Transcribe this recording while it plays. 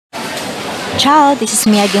Ciao, this is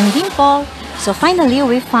me again, Dimple. So finally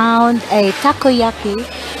we found a takoyaki,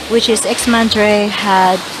 which is Xmandre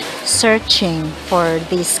had searching for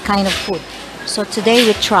this kind of food. So today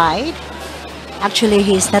we tried. Actually,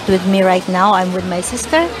 he's not with me right now. I'm with my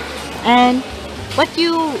sister. And what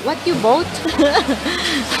you bought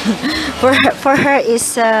for her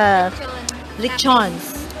is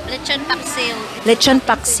lechons. Lechon paksiw. Lechon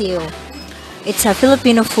paksiw. It's a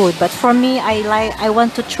Filipino food, but for me, I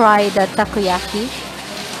want to try the takoyaki.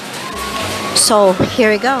 So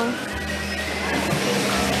here we go.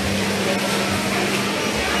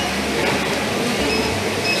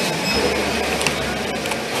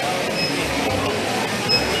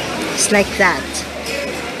 It's like that,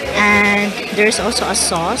 and there's also a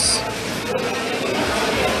sauce.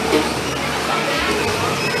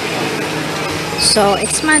 So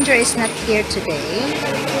Xmandre is not here today,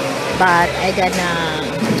 but I gonna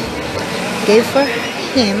give for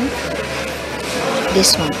him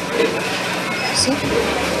this one. See?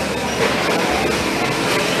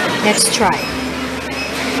 Let's try.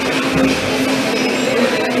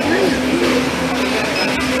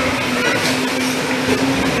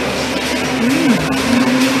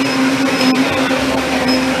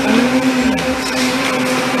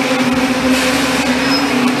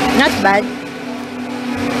 Not bad.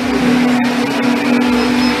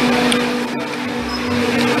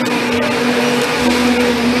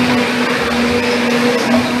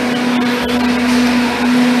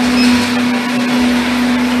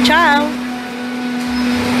 Ciao.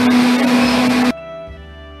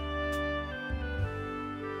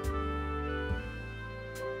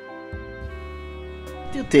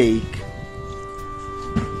 What do you take?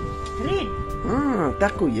 Read.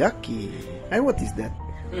 Takoyaki. And what is that?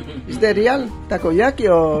 Is that real takoyaki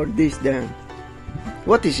or this then?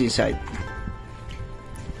 What is inside?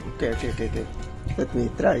 Okay. Let me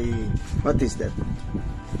try. What is that?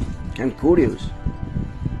 I'm curious.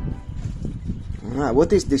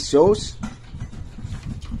 What is this sauce?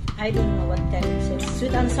 I don't know what kind of sauce.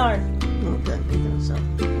 Sweet and sour. Okay, so.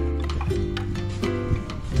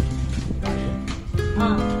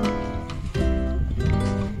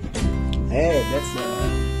 Hey, that's a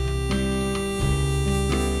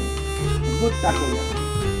good takoyaki.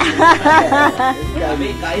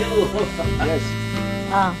 Yes.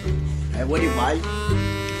 What do you buy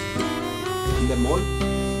in the mall?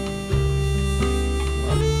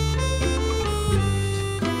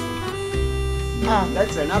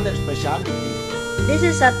 That's another specialty. This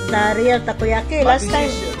is at the real takoyaki. Last time,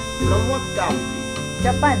 From what country?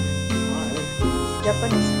 Japan.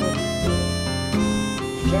 Japan is good.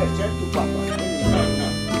 Share to Papa.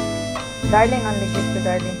 Darling, only give to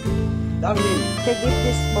darling. Darling. Okay, give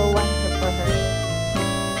this for one for her.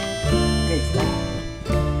 Okay, stop.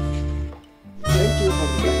 Thank you for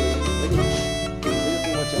the takoyaki. Thank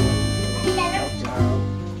you much. Ciao.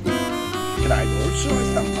 Cried also,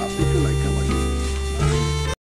 it's not